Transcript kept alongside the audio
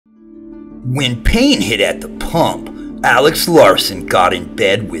When pain hit at the pump, Alex Larson got in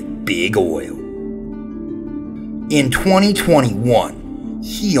bed with Big Oil. In 2021,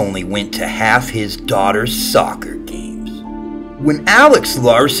 he only went to half his daughter's soccer games. When Alex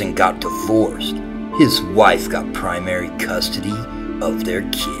Larson got divorced, his wife got primary custody of their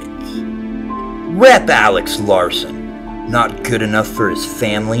kids. Rep Alex Larson. Not good enough for his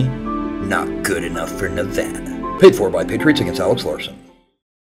family, not good enough for Nevada. Paid for by Patriots against Alex Larson.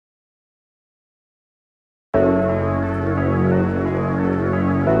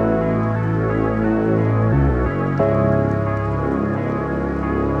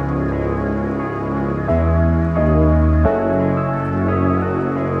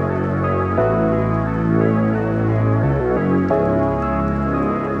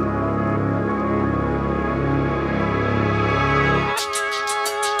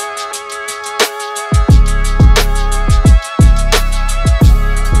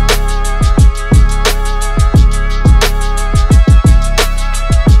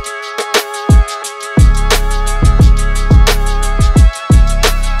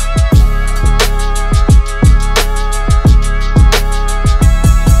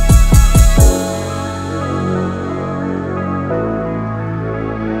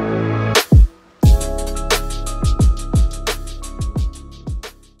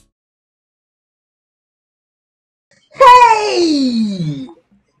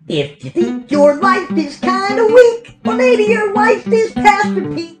 If you think your life is kinda weak, or maybe your wife is past her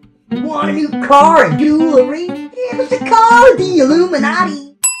peak, you want a new car and jewelry, give us a call at the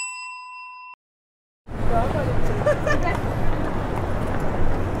Illuminati.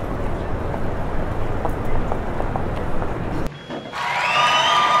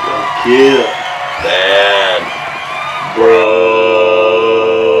 Kill that, bro.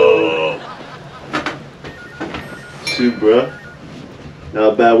 Shoot, bro.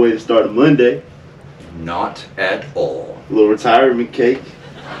 Not a bad way to start a Monday. Not at all. A little retirement cake.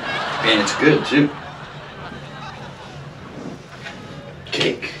 And it's good, too.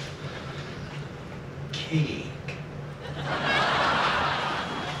 Cake. Cake.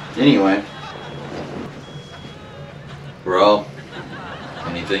 Anyway. Bro,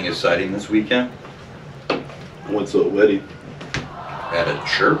 anything exciting this weekend? I went to a wedding. At a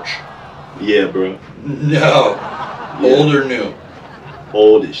church? Yeah, bro. No. Yeah. Old or new?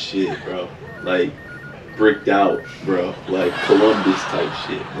 Old as shit, bro. Like, bricked out, bro. Like, Columbus type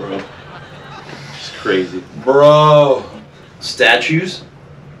shit, bro. It's crazy. Bro. Statues?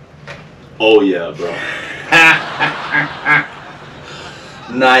 Oh, yeah, bro.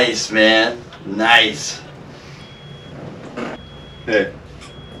 Nice, man. Nice. Hey.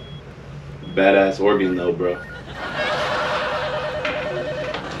 Badass organ, though, bro.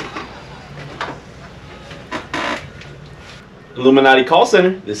 Illuminati call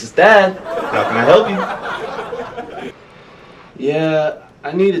center. This is Dad. How can I help you? Yeah,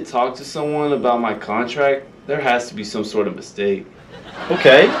 I need to talk to someone about my contract. There has to be some sort of mistake.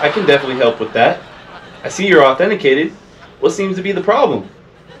 Okay, I can definitely help with that. I see you're authenticated. What seems to be the problem?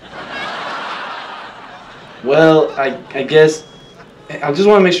 Well, I guess I just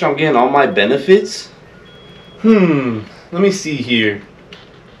want to make sure I'm getting all my benefits. Let me see here.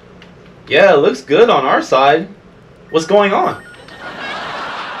 Yeah, it looks good on our side. What's going on?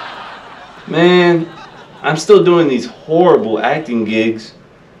 Man, I'm still doing these horrible acting gigs.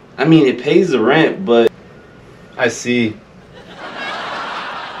 I mean, it pays the rent, but... I see.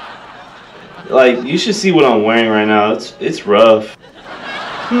 Like, you should see what I'm wearing right now. It's rough.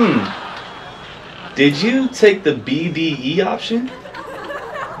 Did you take the BDE option?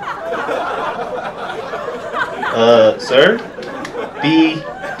 Sir?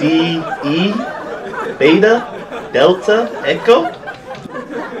 BDE? Beta? Delta? Echo?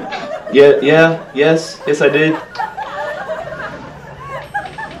 Yes, I did.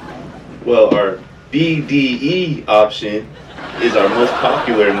 Well, our BDE option is our most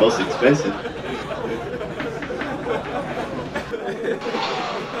popular and most expensive.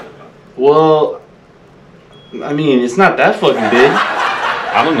 Well, I mean, it's not that fucking big.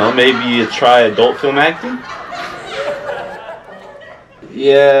 I don't know, maybe you try adult film acting?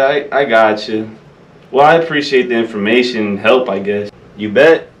 Yeah, I got you. Well, I appreciate the information and help, I guess. You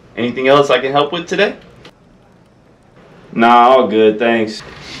bet. Anything else I can help with today? Nah, all good, thanks.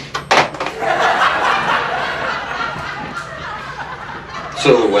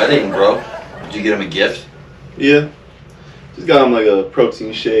 So the wedding, bro. Did you get him a gift? Yeah. Just got him like a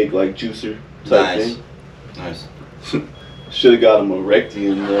protein shake, like juicer type thing. Nice. Should have got him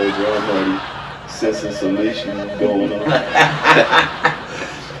Erectium though, bro. I'm already sensing some issues going on.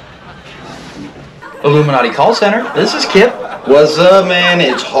 Illuminati call center. This is Kip. What's up, man?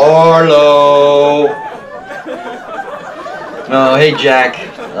 It's Harlow. Oh, hey, Jack.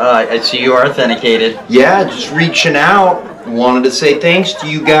 I see you are authenticated. Yeah, just reaching out. Wanted to say thanks to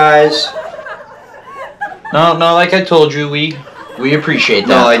you guys. No, like I told you, we appreciate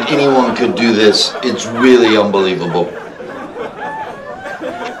that. No, like anyone could do this. It's really unbelievable.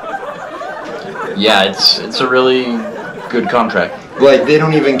 Yeah, it's a really good contract. Like, they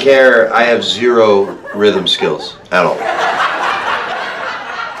don't even care I have 0 rhythm skills at all.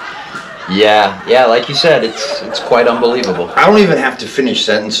 Yeah, like you said, it's quite unbelievable. I don't even have to finish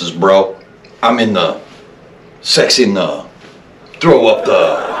sentences, bro. I'm in the sex in the throw up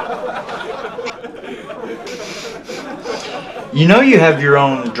the. You know you have your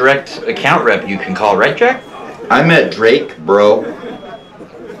own direct account rep you can call, right, Jack? I met Drake, bro.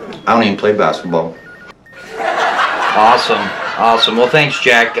 I don't even play basketball. Awesome. Well, thanks,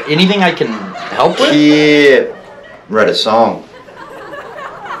 Jack. Anything I can help with? Yeah. Write a song.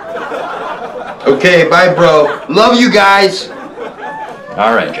 Okay, bye, bro. Love you guys.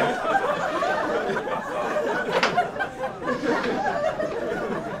 All right, Jack.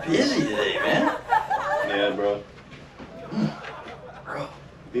 Busy today, man. Yeah, bro. Bro.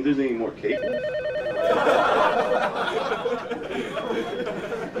 Think there's any more cake left?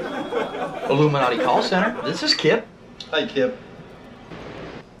 Illuminati call center. This is Kip. Hi, Kip.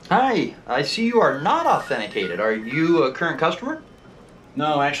 Hi. I see you are not authenticated. Are you a current customer?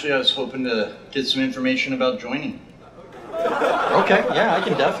 No, actually I was hoping to get some information about joining. Okay, yeah, I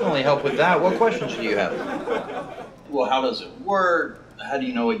can definitely help with that. What questions do you have? Well, how does it work? How do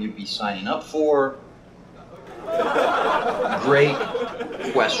you know what you'd be signing up for? Great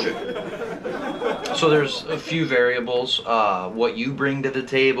question. So there's a few variables. What you bring to the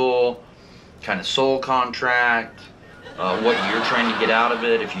table, kind of soul contract, what you're trying to get out of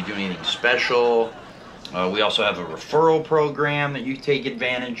it, if you do anything special. We also have a referral program that you take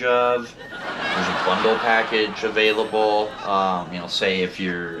advantage of. There's a bundle package available. Say if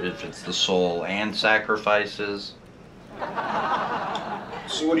it's the soul and sacrifices.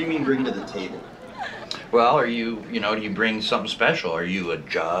 So what do you mean bring to the table? Well, do you bring something special? Are you a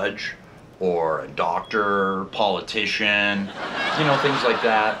judge or a doctor, politician, things like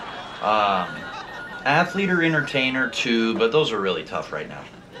that. Athlete or entertainer too, but those are really tough right now.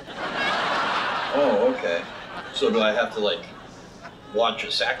 Oh, okay. So do I have to watch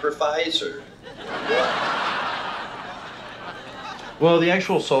a sacrifice or what? Well, the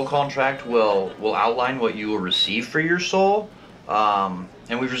actual soul contract will outline what you will receive for your soul, and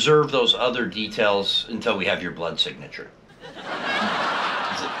we reserve those other details until we have your blood signature.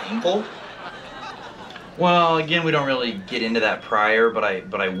 Is it painful? Well, again, we don't really get into that prior, but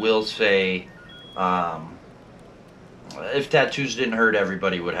I will say, if tattoos didn't hurt,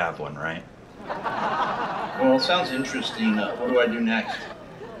 everybody would have one, right? Well, it sounds interesting. What do I do next?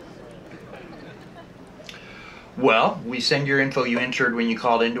 Well, we send your info you entered when you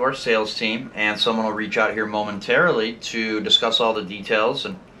called into our sales team, and someone will reach out here momentarily to discuss all the details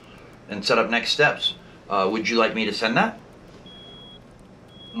and set up next steps. Would you like me to send that?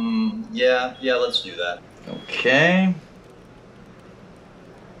 Yeah, let's do that. Okay.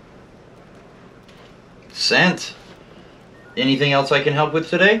 Sent. Anything else I can help with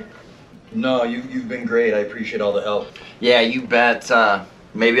today? No, you've been great. I appreciate all the help. Yeah, you bet.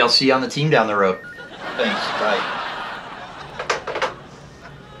 Maybe I'll see you on the team down the road. Thanks. Bye.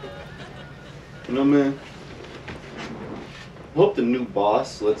 Man. Hope the new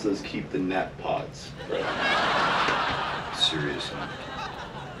boss lets us keep the nap pods, bro. Seriously.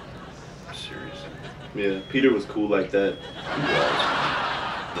 Yeah, Peter was cool like that. Who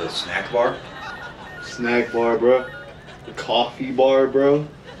was? The snack bar? Snack bar, bro. The coffee bar, bro.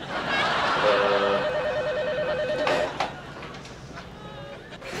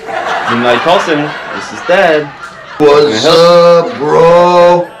 Midnight Call Center. This is Dad. What's up,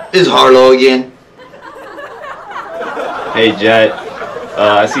 bro? It's Harlow again. Hey, Jack.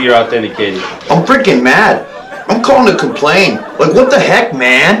 I see you're authenticated. I'm freaking mad. I'm calling to complain. Like, what the heck,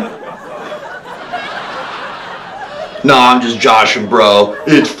 man? Nah, I'm just joshing, bro.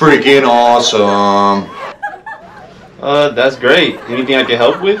 It's freaking awesome. That's great. Anything I can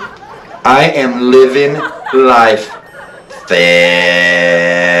help with? I am living life fed.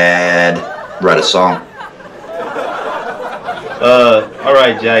 Write a song.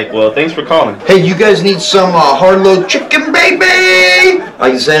 Alright, Jack. Well, thanks for calling. Hey, you guys need some Harlow chicken, baby? I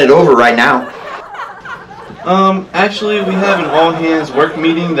can send it over right now. Actually, we have an all-hands work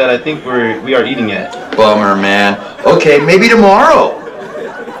meeting that I think we are eating at. Bummer, man. Okay, maybe tomorrow.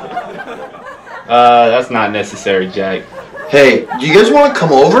 That's not necessary, Jack. Hey, do you guys want to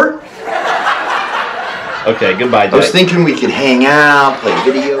come over? Okay, goodbye, Jack. I was thinking we could hang out, play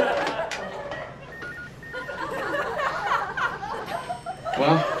video.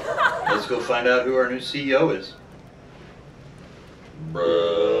 Well, let's go find out who our new CEO is.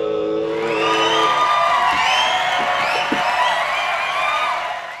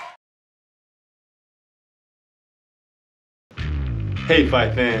 Hey,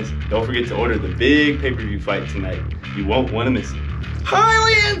 fight fans, don't forget to order the big pay-per-view fight tonight. You won't want to miss it.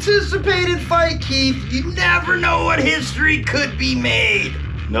 Highly anticipated fight, Keith. You never know what history could be made.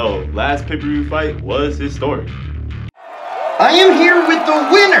 No, last pay-per-view fight was historic. I am here with the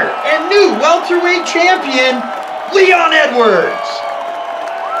winner and new welterweight champion, Leon Edwards.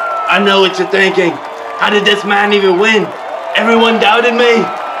 I know what you're thinking. How did this man even win? Everyone doubted me,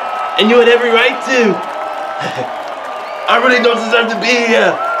 and you had every right to. I really don't deserve to be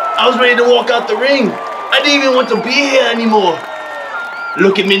here. I was ready to walk out the ring. I didn't even want to be here anymore.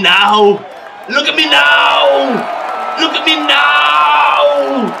 Look at me now. Look at me now. Look at me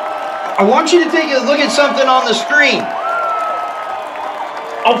now. I want you to take a look at something on the screen.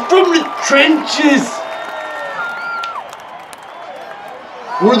 I'm from the trenches.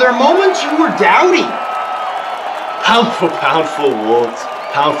 Were there moments you were doubting? Pound for Walt.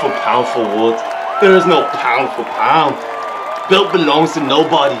 Pound for Walt. There is no pound for pound. Belt belongs to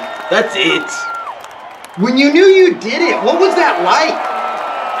nobody. That's it. When you knew you did it, what was that like?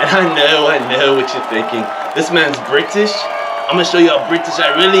 I know what you're thinking. This man's British. I'm gonna show you how British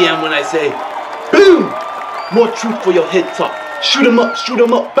I really am when I say, boom! More truth for your head top. Shoot 'em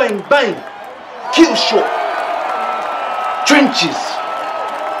up, bang, bang. Kill shot. Trenches.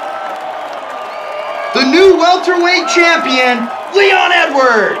 The new welterweight champion, Leon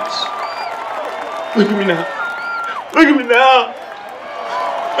Edwards. Look at me now. Look at me now.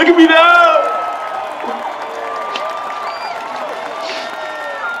 Look at me now.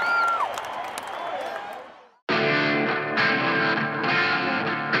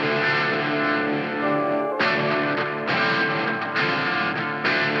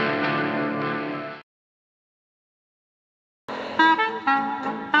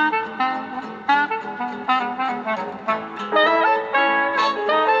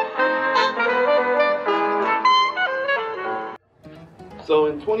 So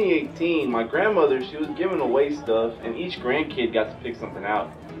in 2018, my grandmother, she was giving away stuff, and each grandkid got to pick something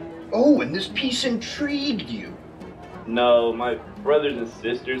out. Oh, and this piece intrigued you. No, my brothers and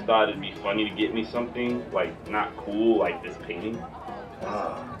sisters thought it'd be funny to get me something, like, not cool, like this painting.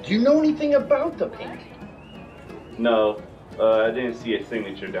 Do you know anything about the painting? No, I didn't see a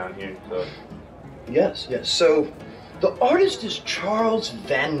signature down here, so... Yes. So, the artist is Charles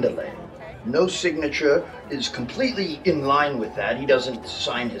Vandelay. No signature, is completely in line with that. He doesn't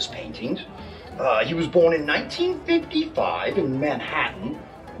sign his paintings. He was born in 1955 in Manhattan,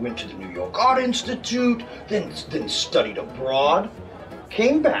 went to the New York Art Institute, then studied abroad,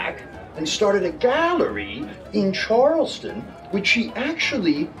 came back and started a gallery in Charleston, which he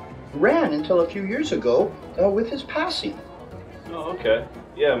actually ran until a few years ago with his passing. Oh, okay.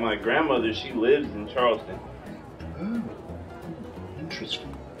 Yeah, my grandmother, she lives in Charleston. Oh, interesting.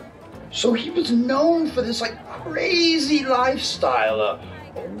 So he was known for this like crazy lifestyle,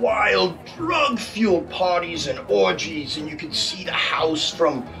 wild drug-fueled parties and orgies, and you could see the house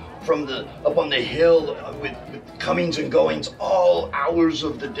from up on the hill with comings and goings all hours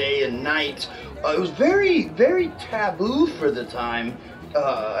of the day and night. It was very, very taboo for the time,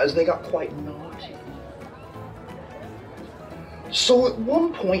 as they got quite naughty. So at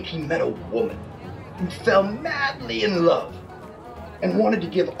one point he met a woman who fell madly in love and wanted to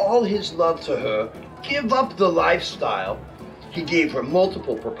give all his love to her, give up the lifestyle. He gave her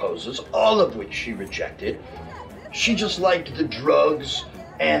multiple proposals, all of which she rejected. She just liked the drugs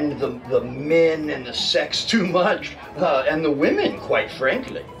and the men and the sex too much, and the women, quite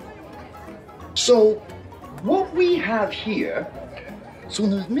frankly. So what we have here, so in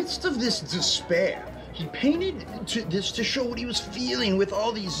the midst of this despair, he painted this to show what he was feeling with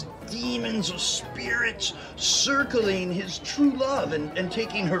all these demons or spirits circling his true love and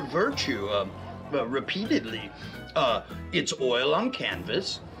taking her virtue repeatedly. It's oil on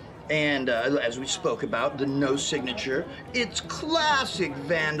canvas, and as we spoke about, the no signature. It's classic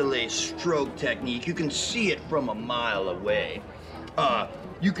Vandelay stroke technique. You can see it from a mile away.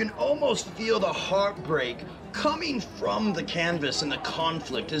 You can almost feel the heartbreak coming from the canvas and the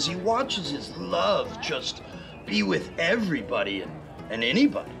conflict as he watches his love just be with everybody and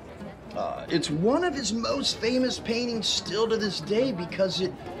anybody. It's one of his most famous paintings still to this day because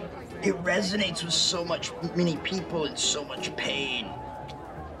it resonates with many people in so much pain.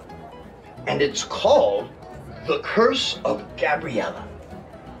 And it's called The Curse of Gabriella.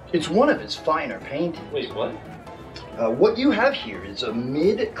 It's one of his finer paintings. Wait, what? What you have here is a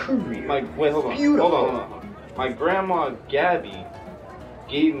mid-career. Wait, hold on. Beautiful. Hold on. My grandma Gabby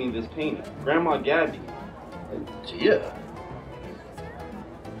gave me this painting. Grandma Gabby. Yeah.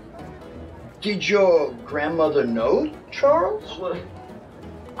 Did your grandmother know, Charles? What?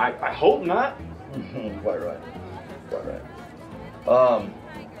 I hope not. Quite right.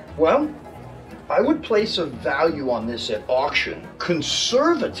 Well, I would place a value on this at auction,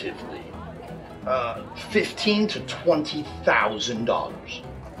 conservatively, $15,000 to $20,000.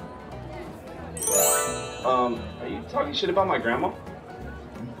 Are you talking shit about my grandma?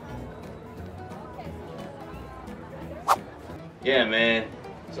 Yeah, man.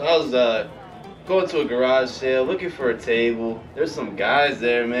 So I was going to a garage sale looking for a table. There's some guys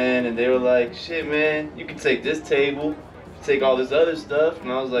there, man, and they were like, shit, man, you can take this table, take all this other stuff.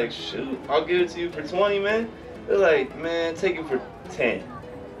 And I was like, shoot, I'll give it to you for 20, man. They're like, man, take it for 10.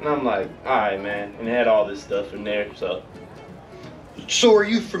 And I'm like, all right, man. And they had all this stuff in there, so. So are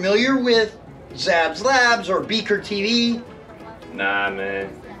you familiar with Zabs Labs or Beaker TV? Nah,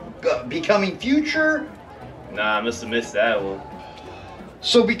 man. Becoming Future? Nah, I must have missed that one.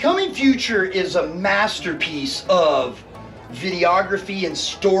 So Becoming Future is a masterpiece of videography and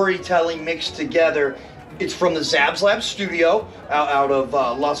storytelling mixed together. It's from the Zabs Lab studio out of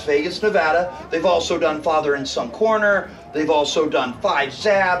Las Vegas, Nevada. They've also done Father and Son Corner. They've also done 5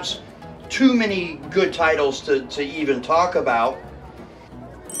 Zabs. Too many good titles to even talk about.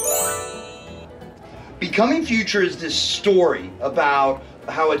 Becoming Future is this story about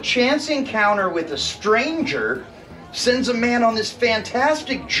how a chance encounter with a stranger sends a man on this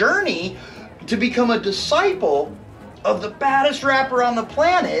fantastic journey to become a disciple of the baddest rapper on the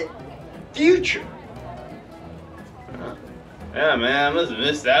planet, Future. Yeah, man, I must have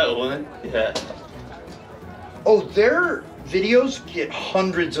missed that one. Yeah. Oh, their videos get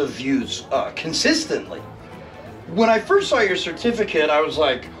hundreds of views consistently. When I first saw your certificate, I was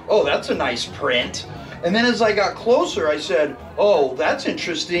like, oh, that's a nice print. And then as I got closer, I said, oh, that's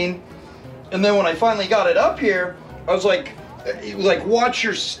interesting. And then when I finally got it up here, I was like, watch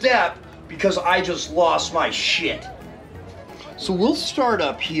your step, because I just lost my shit. So we'll start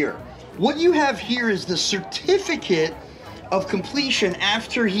up here. What you have here is the certificate of completion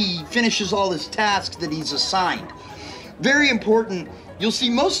after he finishes all his tasks that he's assigned. Very important. You'll see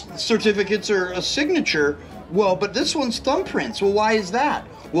most certificates are a signature. Well, but this one's thumbprints. Well, why is that?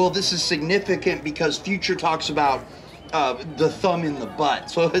 Well, this is significant because Future talks about the thumb in the butt.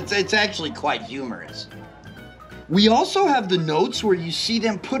 So it's actually quite humorous. We also have the notes where you see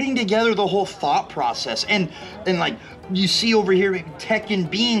them putting together the whole thought process. And like, you see over here tech and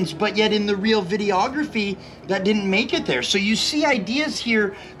beans, but yet in the real videography, that didn't make it there. So you see ideas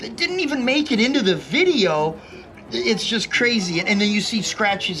here that didn't even make it into the video. It's just crazy. And then you see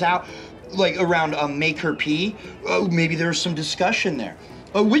scratches out, like around Make Her Pee. Maybe there's some discussion there.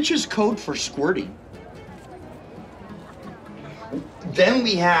 Which is code for squirting. Then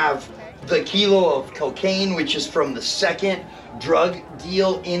we have the kilo of cocaine, which is from the second drug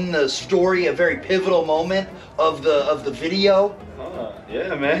deal in the story, a very pivotal moment of the video.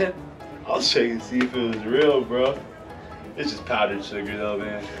 Yeah, man. I'll check and see if it was real, bro. It's just powdered sugar, though,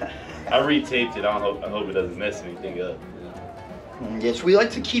 man. I retaped it. I hope it doesn't mess anything up. Yes, we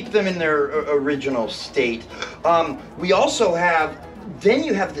like to keep them in their original state. We also have, then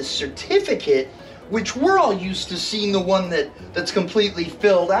you have this certificate, which we're all used to seeing, the one that's completely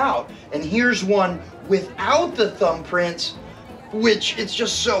filled out. And here's one without the thumbprints, which it's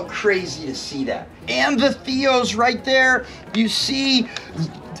just so crazy to see that. And the Theos right there, you see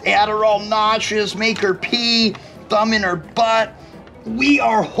Adderall nauseous, Make Her Pee, thumb in her butt. We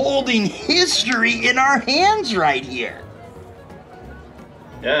are holding history in our hands right here.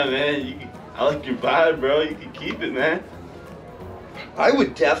 Yeah, man, I like your vibe, bro. You can keep it, man. I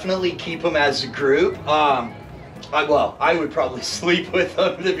would definitely keep them as a group. I would probably sleep with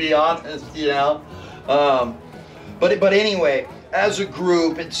them, to be honest, you know. But anyway, as a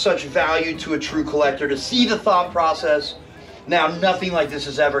group, it's such value to a true collector to see the thought process. Now, nothing like this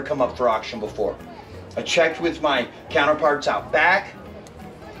has ever come up for auction before. I checked with my counterparts out back.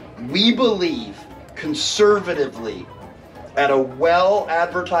 We believe, conservatively, at a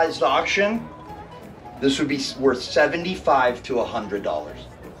well-advertised auction, this would be worth $75 to $100.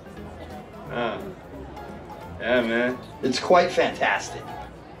 Yeah, man. It's quite fantastic.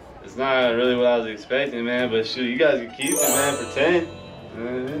 It's not really what I was expecting, man, but shoot, you guys can keep it, man, for 10. You know what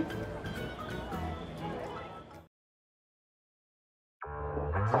I mean?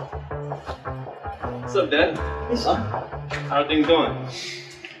 What's up, Dad? Hey, son. How are things going?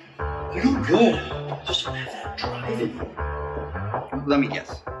 They're going good. Just don't have that drive in you. Let me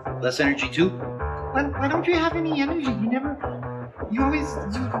guess. less energy too? Why don't you have any energy?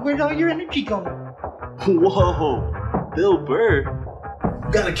 Where'd all your energy go? Whoa, Bill Burr.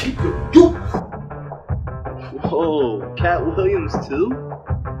 You gotta keep your youth. Whoa, Katt Williams too?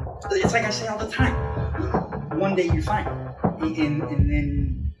 It's like I say all the time. One day you're fine, and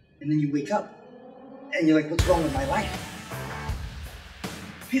then you wake up, and you're like, what's wrong with my life?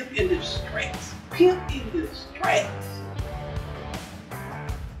 Pimp in distress. Pimp in distress.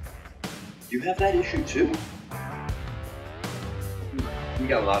 You have that issue too? We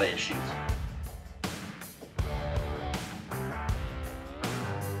got a lot of issues.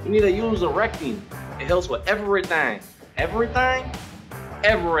 You need to use Erectium. It helps with everything. Everything?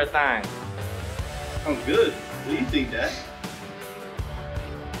 Everything. I'm good. What do you think, Dad?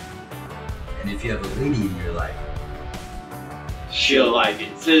 And if you have a lady in your life, She'll like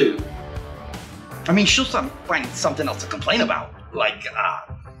it too. I mean, she'll find something else to complain about. Like,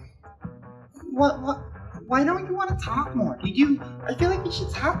 What? Why don't you want to talk more? I feel like we should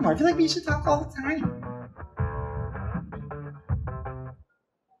talk more. I feel like we should talk all the time.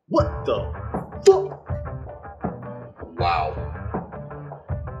 What the Fuck. Wow.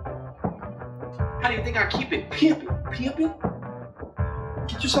 How do you think I keep it pimping? Pimping?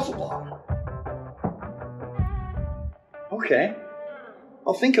 get yourself a bottle. Okay.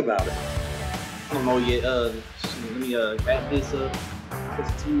 I'll think about it. I don't know yet. Let me add this up.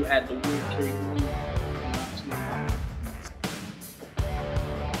 Plus 2, add the weird carry 1.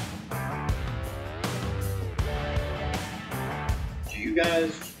 Do you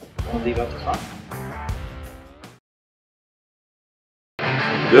guys want to leave out the front?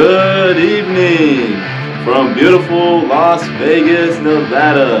 Good evening from beautiful Las Vegas,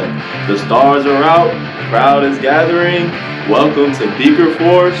 Nevada. The stars are out, the crowd is gathering. Welcome to Beaker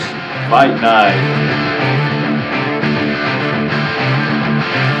Force Fight Night.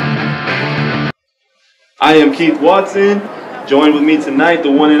 I am Keith Watson. Joined with me tonight,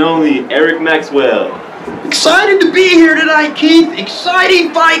 the one and only Eric Maxwell. Excited to be here tonight, Keith.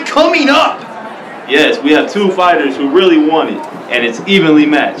 Exciting fight coming up. Yes, we have 2 fighters who really want it, and it's evenly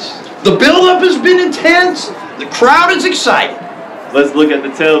matched. The build-up has been intense. The crowd is excited. Let's look at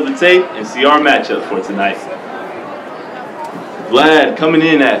the tail of the tape and see our matchup for tonight. Vlad coming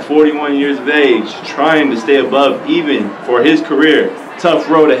in at 41 years of age, trying to stay above even for his career. Tough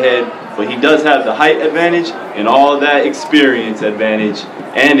road ahead, but he does have the height advantage and all that experience advantage,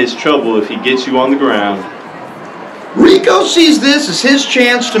 and it's trouble if he gets you on the ground. Rico sees this as his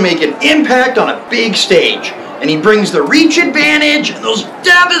chance to make an impact on a big stage, and he brings the reach advantage and those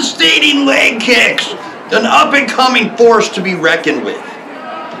devastating leg kicks. An up-and-coming force to be reckoned with.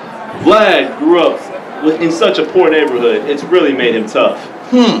 Vlad grew up in such a poor neighborhood, it's really made him tough.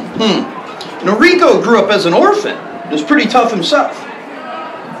 Now Rico grew up as an orphan and was pretty tough himself.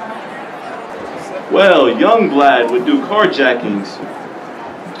 Well, young Vlad would do carjackings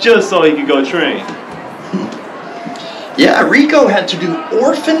just so he could go train. Yeah, Rico had to do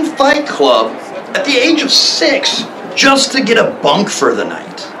Orphan Fight Club at the age of 6 just to get a bunk for the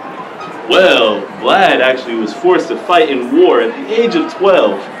night. Well, Vlad actually was forced to fight in war at the age of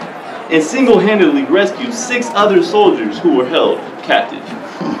 12 and single-handedly rescued 6 other soldiers who were held captive.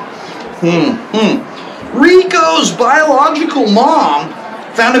 Rico's biological mom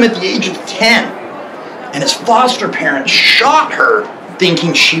found him at the age of 10, and his foster parents shot her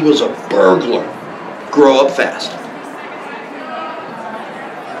thinking she was a burglar. Grow up fast.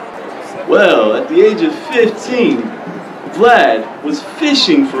 Well, at the age of 15, Vlad was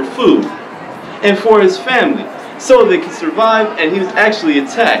fishing for food and for his family so they could survive, and he was actually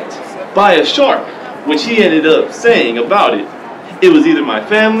attacked by a shark, which he ended up saying about it, "It was either my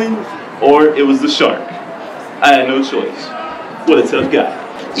family or it was the shark. I had no choice." What a tough guy.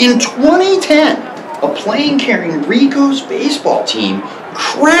 In 2010, a plane carrying Rico's baseball team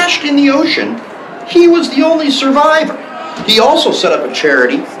crashed in the ocean. He was the only survivor. He also set up a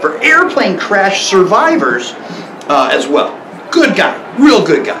charity for airplane crash survivors as well. Good guy, real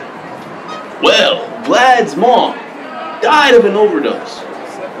good guy. Well, Vlad's mom died of an overdose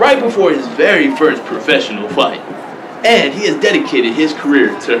right before his very first professional fight, and he has dedicated his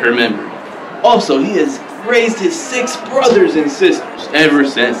career to her memory. Also, he has raised his 6 brothers and sisters ever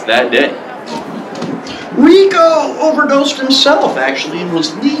since that day. Rico overdosed himself, actually, and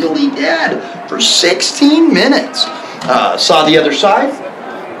was legally dead for 16 minutes. Saw the other side.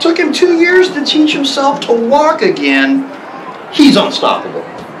 Took him 2 years to teach himself to walk again. He's unstoppable.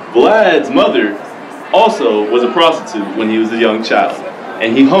 Vlad's mother also was a prostitute when he was a young child,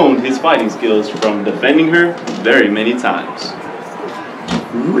 and he honed his fighting skills from defending her very many times.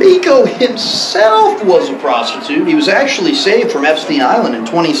 Rico himself was a prostitute. He was actually saved from Epstein Island in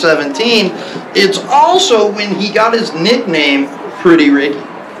 2017. It's also when he got his nickname, Pretty Ricky.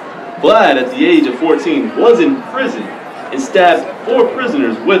 Vlad, at the age of 14, was in prison and stabbed 4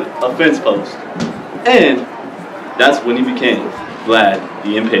 prisoners with a fence post. And that's when he became Vlad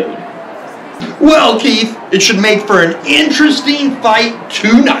the Impaler. Well, Keith, it should make for an interesting fight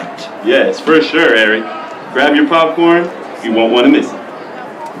tonight. Yes, for sure, Eric. Grab your popcorn. You won't want to miss it.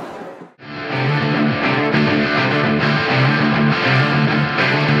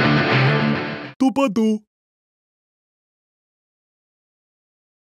 Tupadu.